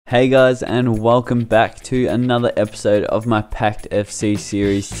Hey guys, and welcome back to another episode of my Pact FC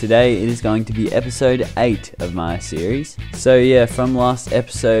series. Today it is going to be episode 8 of my series. So yeah, from last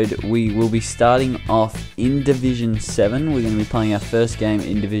episode we will be starting off in Division 7. We're going to be playing our first game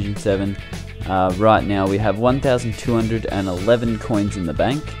in Division 7. Right now we have 1,211 coins in the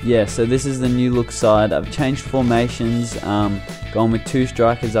bank. Yeah, so this is the new look side. I've changed formations, gone with 2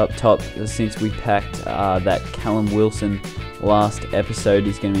 strikers up top since we packed that Callum Wilson last episode.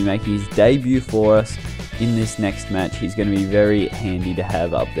 He's going to be making his debut for us in this next match. He's going to be very handy to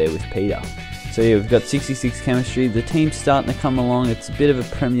have up there with Peter. So yeah, we've got 66 chemistry. The team's starting to come along. It's a bit of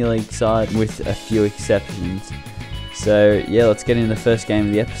a Premier League side with a few exceptions. So yeah, let's get into the first game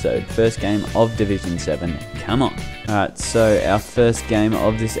of the episode. First game of Division 7. Come on. Alright, so our first game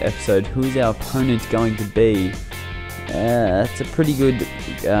of this episode. Who is our opponent going to be? That's a pretty good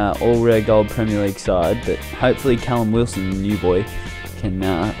all-rare gold Premier League side, but hopefully Callum Wilson, the new boy, can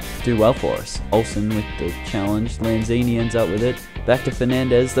do well for us. Olsen with the challenge. Lanzini ends up with it. Back to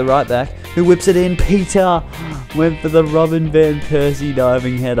Fernandez, the right back, who whips it in. Peter went for the Robin van Persie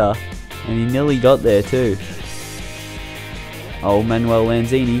diving header, and he nearly got there too. Oh, Manuel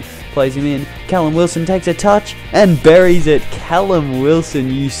Lanzini plays him in. Callum Wilson takes a touch and buries it. Callum Wilson,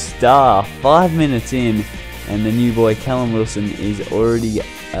 you star. 5 minutes in, and the new boy Callum Wilson is already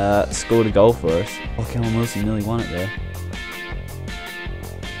scored a goal for us. Oh, Callum Wilson nearly won it there.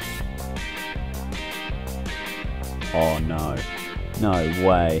 Oh no. No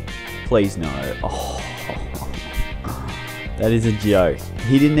way. Please no. Oh. That is a joke.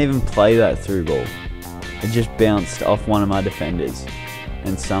 He didn't even play that through ball. It just bounced off one of my defenders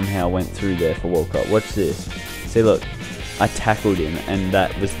and somehow went through there for Walcott. Watch this. See, look. I tackled him and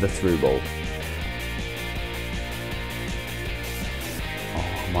that was the through ball.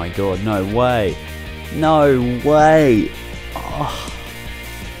 Oh my god, no way. No way. Oh.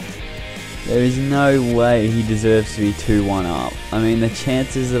 There is no way he deserves to be 2-1 up. I mean, the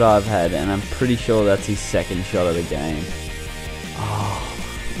chances that I've had, and I'm pretty sure that's his second shot of the game. Oh.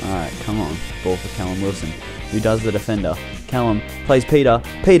 Alright, come on. Ball for Callum Wilson, who does the defender. Callum plays Peter.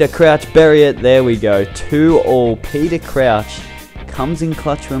 Peter Crouch, bury it. There we go. 2-2. Peter Crouch comes in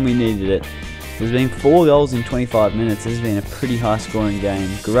clutch when we needed it. There's been 4 goals in 25 minutes. This has been a pretty high scoring game.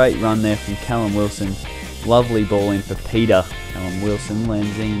 Great run there from Callum Wilson. Lovely ball in for Peter. Callum Wilson,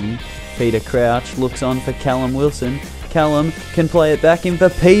 Lanzini. Peter Crouch looks on for Callum Wilson. Callum can play it back in for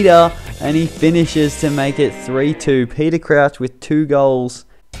Peter, and he finishes to make it 3-2. Peter Crouch with 2 goals.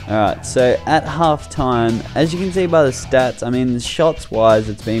 Alright, so at half time, as you can see by the stats, I mean, shots wise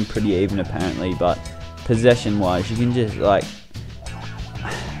it's been pretty even apparently, but possession wise you can just like,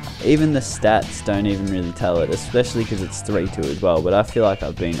 even the stats don't even really tell it, especially because it's 3-2 as well. But I feel like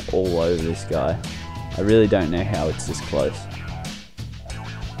I've been all over this guy. I really don't know how it's this close.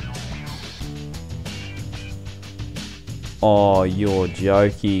 Oh, you're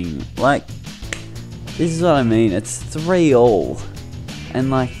joking. Like, this is what I mean. It's 3-3. And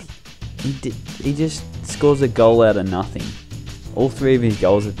like, he just scores a goal out of nothing. All 3 of his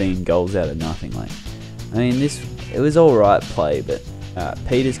goals have been goals out of nothing. Like, I mean, it was alright play, but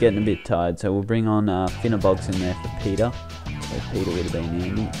Peter's getting a bit tired, so we'll bring on Finnerbogson in there for Peter. So Peter would have been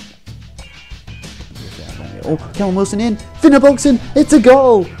handy. Oh, Callum Wilson in. Finnerbogson, it's a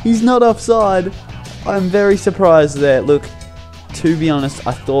goal. He's not offside. I'm very surprised there. Look, to be honest,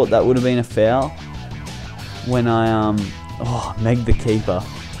 I thought that would have been a foul when I Meg the keeper.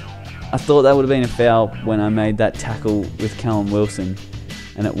 I thought that would have been a foul when I made that tackle with Callum Wilson,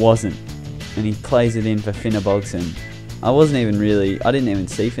 and it wasn't. And he plays it in for Finnerbogson. I didn't even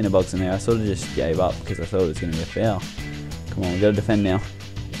see Finnerbogson there. I sort of just gave up because I thought it was going to be a foul. Come on, we've got to defend now.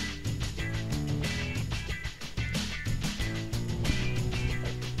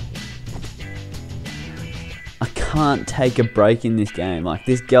 I can't take a break in this game. Like,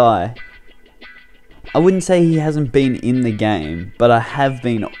 this guy, I wouldn't say he hasn't been in the game, but I have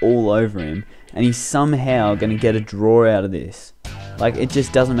been all over him, and he's somehow going to get a draw out of this. Like, it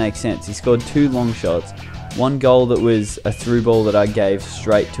just doesn't make sense. He scored 2 long shots. 1 goal that was a through ball that I gave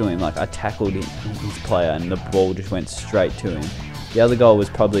straight to him. Like, I tackled his player and the ball just went straight to him. The other goal was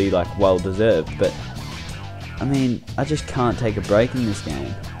probably like well deserved, but I mean, I just can't take a break in this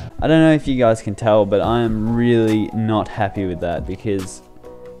game. I don't know if you guys can tell, but I am really not happy with that because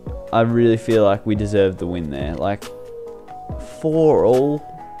I really feel like we deserved the win there. Like, 4-4.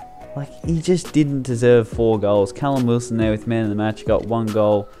 Like, he just didn't deserve 4 goals. Callum Wilson there with man of the match, got 1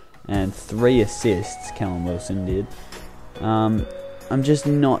 goal and 3 assists. Callum Wilson did. I'm just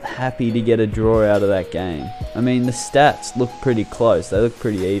not happy to get a draw out of that game. I mean, the stats look pretty close. They look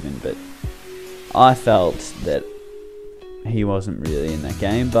pretty even, but I felt that he wasn't really in that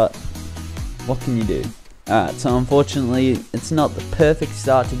game, but what can you do? Alright, so unfortunately, it's not the perfect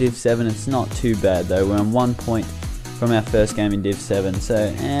start to Div 7. It's not too bad though. We're on 1 point from our first game in Div 7, so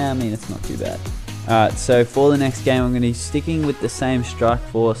I mean, it's not too bad. Alright, so for the next game, I'm going to be sticking with the same strike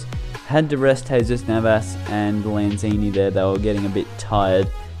force. Had to rest Jesus Navas and Lanzini there. They were getting a bit tired.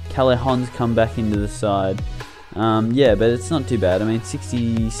 Callejon's come back into the side. Yeah, but it's not too bad. I mean,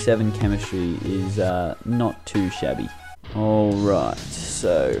 67 chemistry is not too shabby. Alright,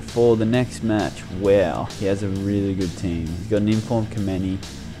 so for the next match, wow, he has a really good team. He's got an informed Kameni,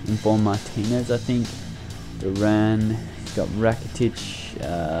 informed Martinez, I think, Duran, he's got Rakitic,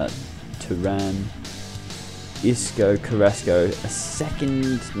 Turan, Isco, Carrasco, a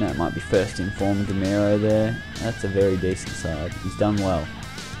second, no, it might be first informed Gamero there. That's a very decent side. He's done well.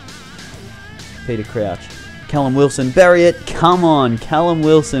 Peter Crouch, Callum Wilson, bury it, come on, Callum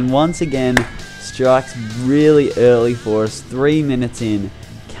Wilson once again strikes really early for us, 3 minutes in.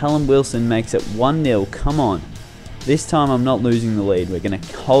 Callum Wilson makes it 1-0, come on. This time I'm not losing the lead, we're going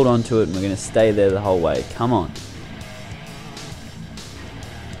to hold on to it and we're going to stay there the whole way, come on.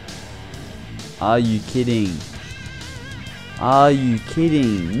 Are you kidding? Are you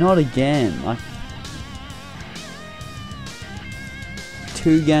kidding? Not again. Like,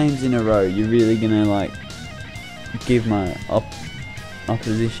 2 games in a row, you're really going to like give my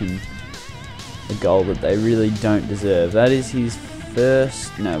opposition a goal that they really don't deserve. That is his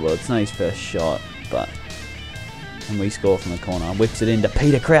first, no, well, it's not his first shot, but, and we score from the corner. Whips it into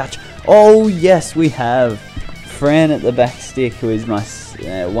Peter Crouch. Oh yes, we have Fran at the back stick, who is my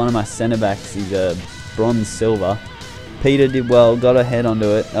one of my centre backs. He's a bronze silver. Peter did well, got a head onto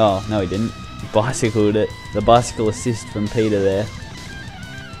it. Oh no, he didn't. Bicycled it. The bicycle assist from Peter there.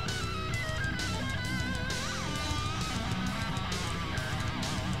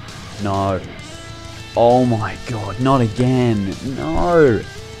 No. Oh my god, not again. No.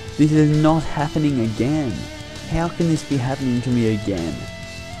 This is not happening again. How can this be happening to me again?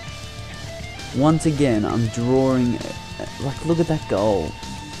 Once again, I'm drawing. Like, look at that goal.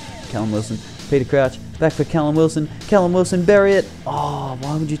 Callum Wilson. Peter Crouch. Back for Callum Wilson. Callum Wilson, bury it. Oh,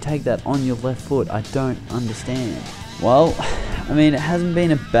 why would you take that on your left foot? I don't understand. Well, I mean, it hasn't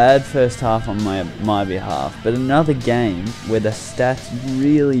been a bad first half on my behalf, but another game where the stats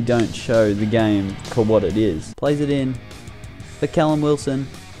really don't show the game for what it is. Plays it in for Callum Wilson.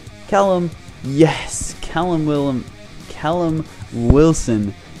 Callum, yes, Callum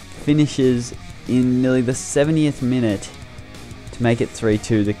Wilson finishes in nearly the 70th minute to make it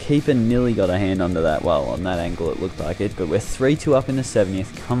 3-2. The keeper nearly got a hand onto that. Well, on that angle it looked like it, but we're 3-2 up in the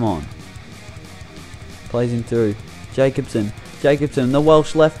 70th. Come on. Plays him through. Jacobson, the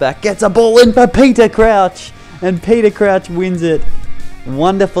Welsh left back, gets a ball in for Peter Crouch, and Peter Crouch wins it.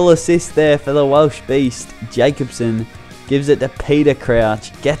 Wonderful assist there for the Welsh beast. Jacobson gives it to Peter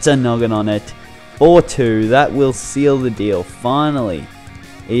Crouch, gets a noggin on it. 4-2, that will seal the deal. Finally,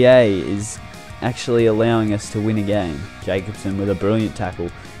 EA is actually allowing us to win a game. Jacobson with a brilliant tackle.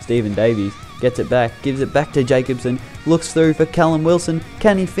 Stephen Davies gets it back, gives it back to Jacobson, looks through for Callum Wilson.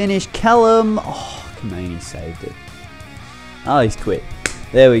 Can he finish? Callum, oh, Kameni saved it. Oh, he's quit.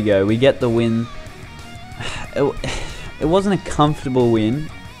 There we go. We get the win. It wasn't a comfortable win.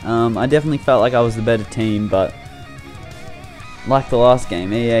 I definitely felt like I was the better team, but like the last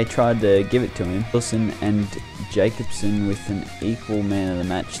game, EA tried to give it to him. Wilson and Jacobson with an equal man of the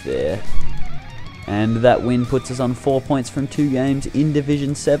match there. And that win puts us on 4 points from 2 games in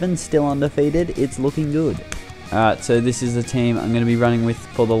Division 7, still undefeated. It's looking good. Alright, so this is the team I'm going to be running with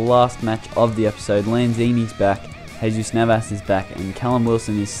for the last match of the episode. Lanzini's back. Jesus Navas is back, and Callum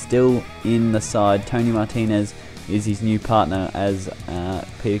Wilson is still in the side. Tony Martinez is his new partner, as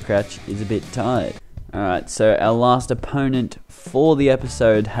Peter Crouch is a bit tired. Alright, so our last opponent for the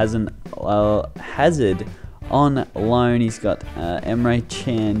episode has an Hazard on loan. He's got Emre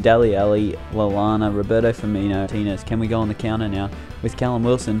Can, Dali Ali, Lallana, Roberto Firmino, Martinez. Can we go on the counter now with Callum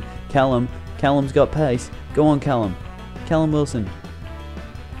Wilson? Callum's got pace. Go on, Callum. Callum Wilson.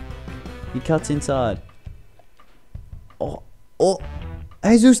 He cuts inside. Oh,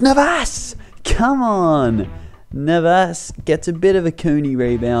 Jesus Navas! Come on! Navas gets a bit of a Cooney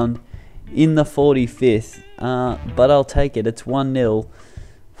rebound in the 45th, but I'll take it. It's 1-0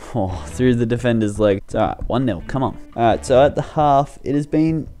 through the defender's leg. Alright, 1-0, come on. Alright, so at the half, it has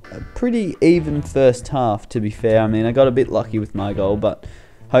been a pretty even first half, to be fair. I mean, I got a bit lucky with my goal, but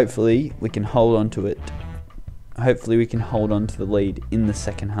hopefully we can hold on to it. Hopefully we can hold on to the lead in the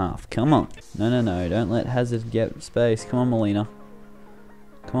second half. Come on. No. Don't let Hazard get space. Come on, Molina.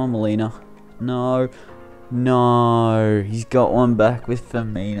 No. He's got one back with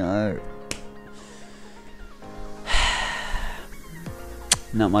Firmino.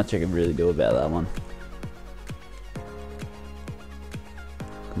 Not much I can really do about that one.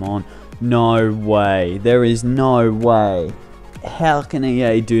 Come on. No way. There is no way. How can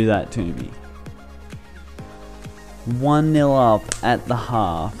EA do that to me? 1-0 up at the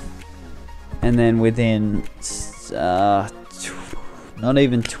half. And then within not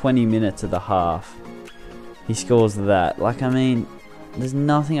even 20 minutes of the half, he scores that. Like, I mean, there's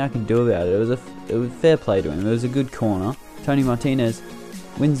nothing I can do about it. It was fair play to him. It was a good corner. Tony Martinez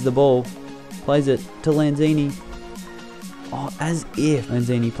wins the ball, plays it to Lanzini. Oh, as if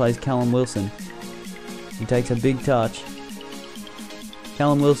Lanzini plays Callum Wilson. He takes a big touch.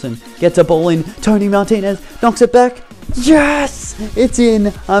 Callum Wilson gets a ball in. Tony Martinez knocks it back. Yes! It's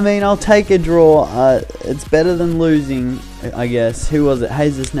in. I mean, I'll take a draw. It's better than losing, I guess. Who was it?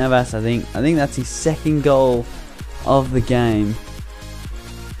 Jesus Navas, I think. I think that's his second goal of the game.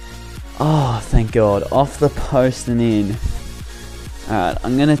 Oh, thank God. Off the post and in. Alright,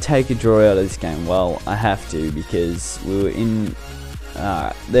 I'm going to take a draw out of this game. Well, I have to because we were in...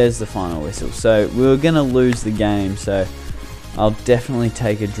 Alright, there's the final whistle. So, we were going to lose the game, so I'll definitely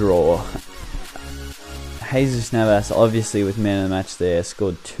take a draw. Jesus Navas, obviously with man of the match there,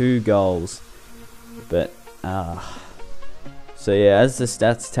 scored 2 goals. But, so yeah, as the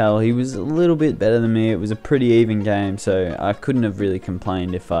stats tell, he was a little bit better than me. It was a pretty even game, so I couldn't have really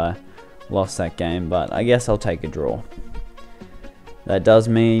complained if I lost that game. But I guess I'll take a draw. That does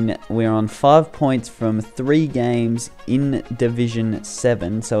mean we're on 5 points from 3 games in Division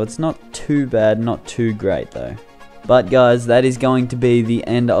 7, so it's not too bad, not too great though. But guys, that is going to be the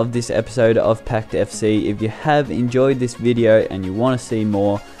end of this episode of Pact FC. If you have enjoyed this video and you want to see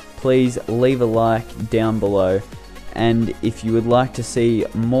more, please leave a like down below. And if you would like to see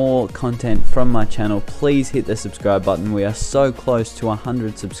more content from my channel, please hit the subscribe button. We are so close to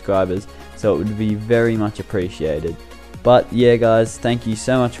 100 subscribers, so it would be very much appreciated. But yeah guys, thank you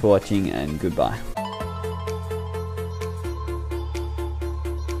so much for watching and goodbye.